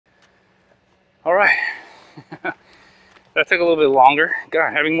All right. That took a little bit longer.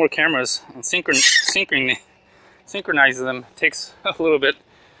 God, having more cameras and synchronizing them takes a little bit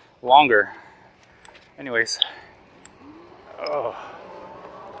longer. Anyways. Oh,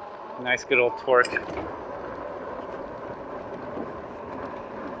 nice good old torque.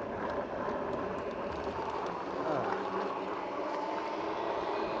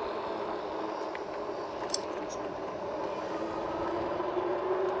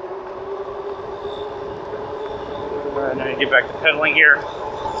 Alright, now I get back to pedaling here.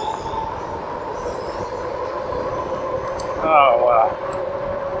 Oh, wow.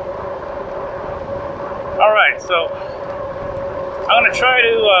 Alright, so I'm going to try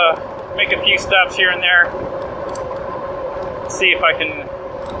to make a few stops here and there. See if I can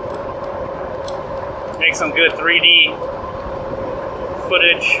make some good 3D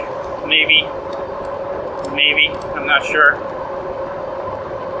footage. Maybe. I'm not sure.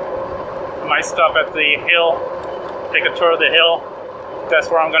 I might stop at the hill, take a tour of the hill. That's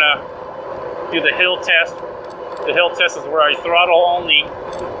where I'm going to do the hill test. The hill test is where I throttle only.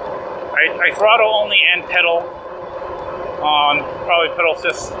 I throttle only and pedal on probably pedal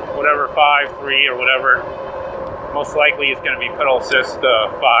assist, whatever, 5, 3, or whatever. Most likely it's going to be pedal assist 5.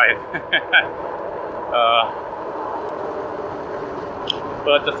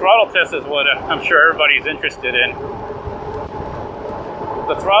 But the throttle test is what I'm sure everybody's interested in.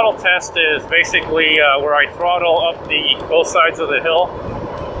 The throttle test is basically where I throttle up both sides of the hill.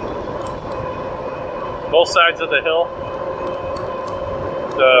 Both sides of the hill.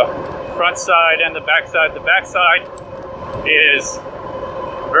 The front side and the back side. The back side is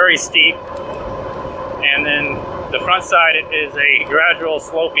very steep, and then the front side is a gradual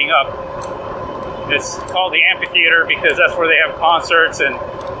sloping up. It's called the amphitheater because that's where they have concerts, and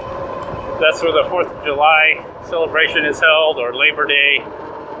that's where the 4th of July celebration is held, or Labor Day,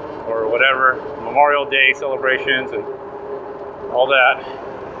 or whatever, Memorial Day celebrations and all that.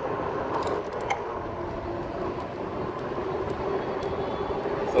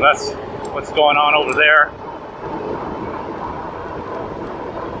 So that's what's going on over there.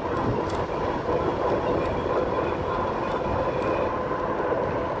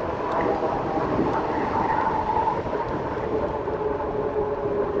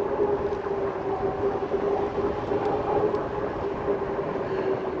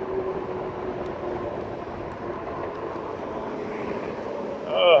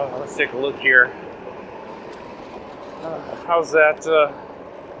 Let's take a look here. How's that?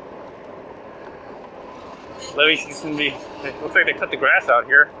 Levee seems to be. It looks like they cut the grass out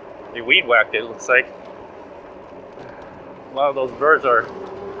here. They weed whacked it. Looks like a lot of those birds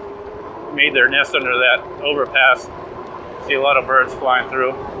made their nest under that overpass. See a lot of birds flying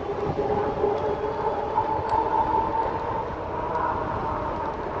through.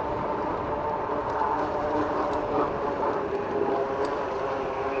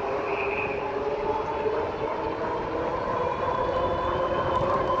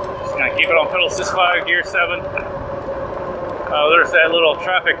 Keep it on pedal assist 5, gear 7. There's that little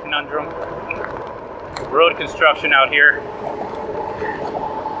traffic conundrum. Road construction out here.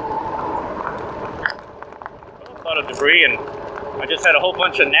 A lot of debris, and I just had a whole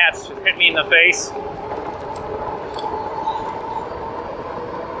bunch of gnats hit me in the face.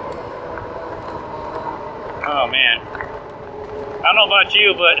 Oh man. I don't know about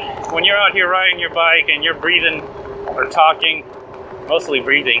you, but when you're out here riding your bike and you're breathing or talking, mostly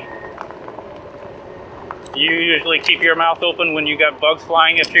breathing, you usually keep your mouth open when you got bugs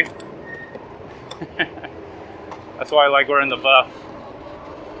flying at you. That's why I like wearing the buff.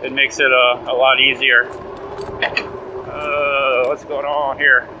 It makes it a lot easier. What's going on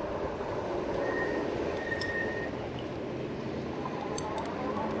here?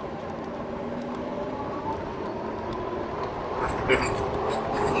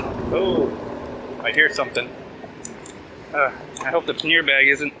 Oh, I hear something. I hope the pannier bag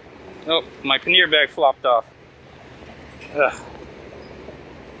isn't. Oh, my pannier bag flopped off.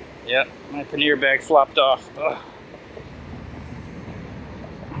 Yeah, my pannier bag flopped off.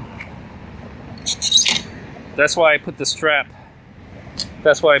 That's why I put the strap.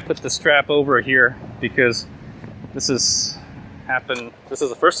 That's why I put the strap over here, because this has happened. This is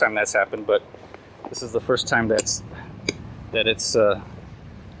the first time that's happened, but this is the first time that it's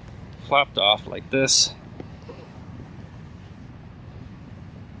flopped off like this.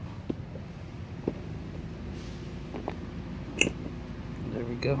 There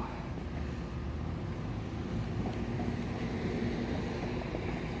we go.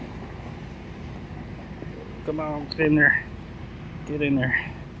 Come on, get in there. Get in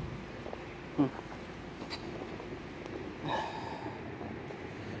there.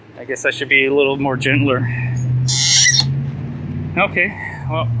 I guess I should be a little more gentler. Okay,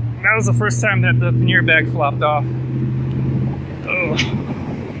 well, that was the first time that the pannier bag flopped off. Oh,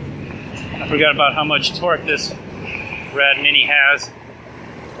 I forgot about how much torque this Radmini has.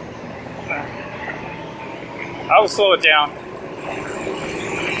 I'll slow it down.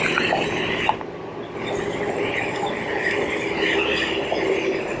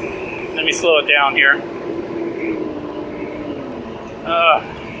 Let me slow it down here.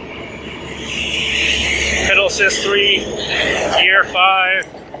 Pedal assist 3, gear 5.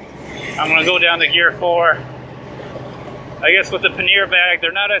 I'm gonna go down to gear 4. I guess with the pannier bag,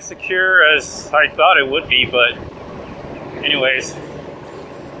 they're not as secure as I thought it would be, but anyways.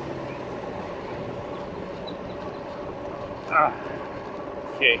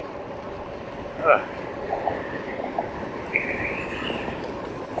 Okay.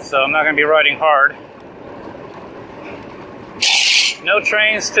 So I'm not gonna be riding hard. No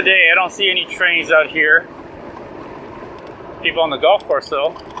trains today. I don't see any trains out here. People on the golf course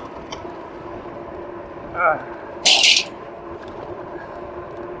though.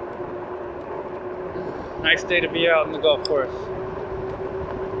 Nice day to be out in the golf course.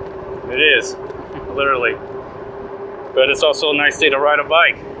 It is, literally. But it's also a nice day to ride a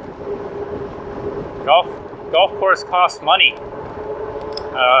bike. Golf course costs money.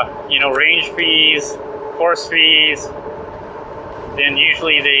 You know, range fees, course fees. Then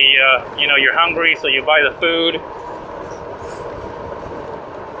usually you know, you're hungry, so you buy the food.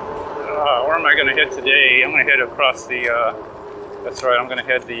 Where am I going to head today? I'm going to head across the. That's right. I'm going to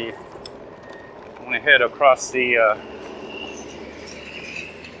head across the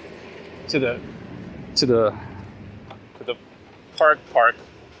to the park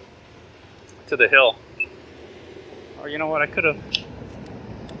to the hill. Or you know what? I could have.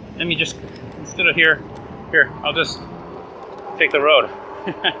 Let me just, instead of here, I'll just take the road.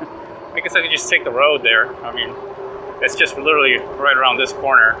 I guess I could just take the road there. I mean, it's just literally right around this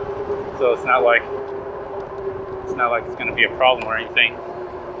corner, so it's not like it's going to be a problem or anything.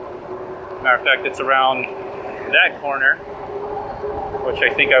 Matter of fact, it's around that corner, which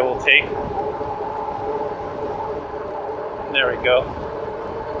I think I will take. There we go.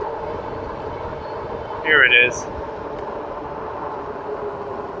 Here it is.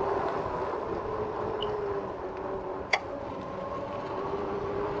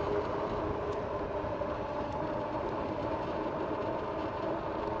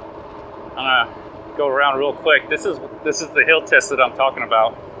 I'm gonna go around real quick. This is the hill test that I'm talking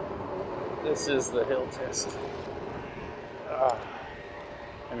about. This is the hill test.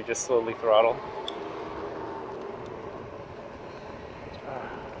 Let me just slowly throttle.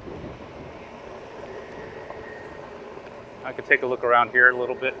 I could take a look around here a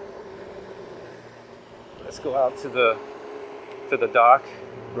little bit. Let's go out to the dock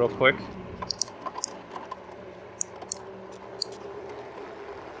real quick.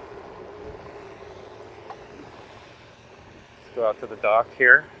 Let's go out to the dock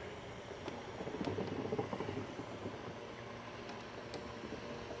here.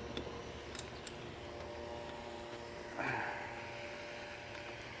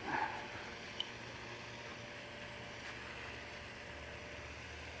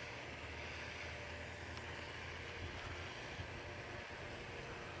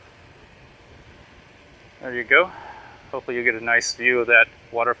 There you go. Hopefully you get a nice view of that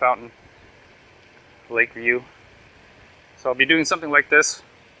water fountain, lake view. So I'll be doing something like this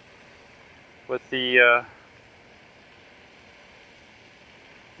with the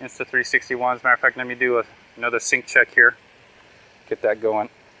Insta360 One. As a matter of fact, let me do another sync check here. Get that going.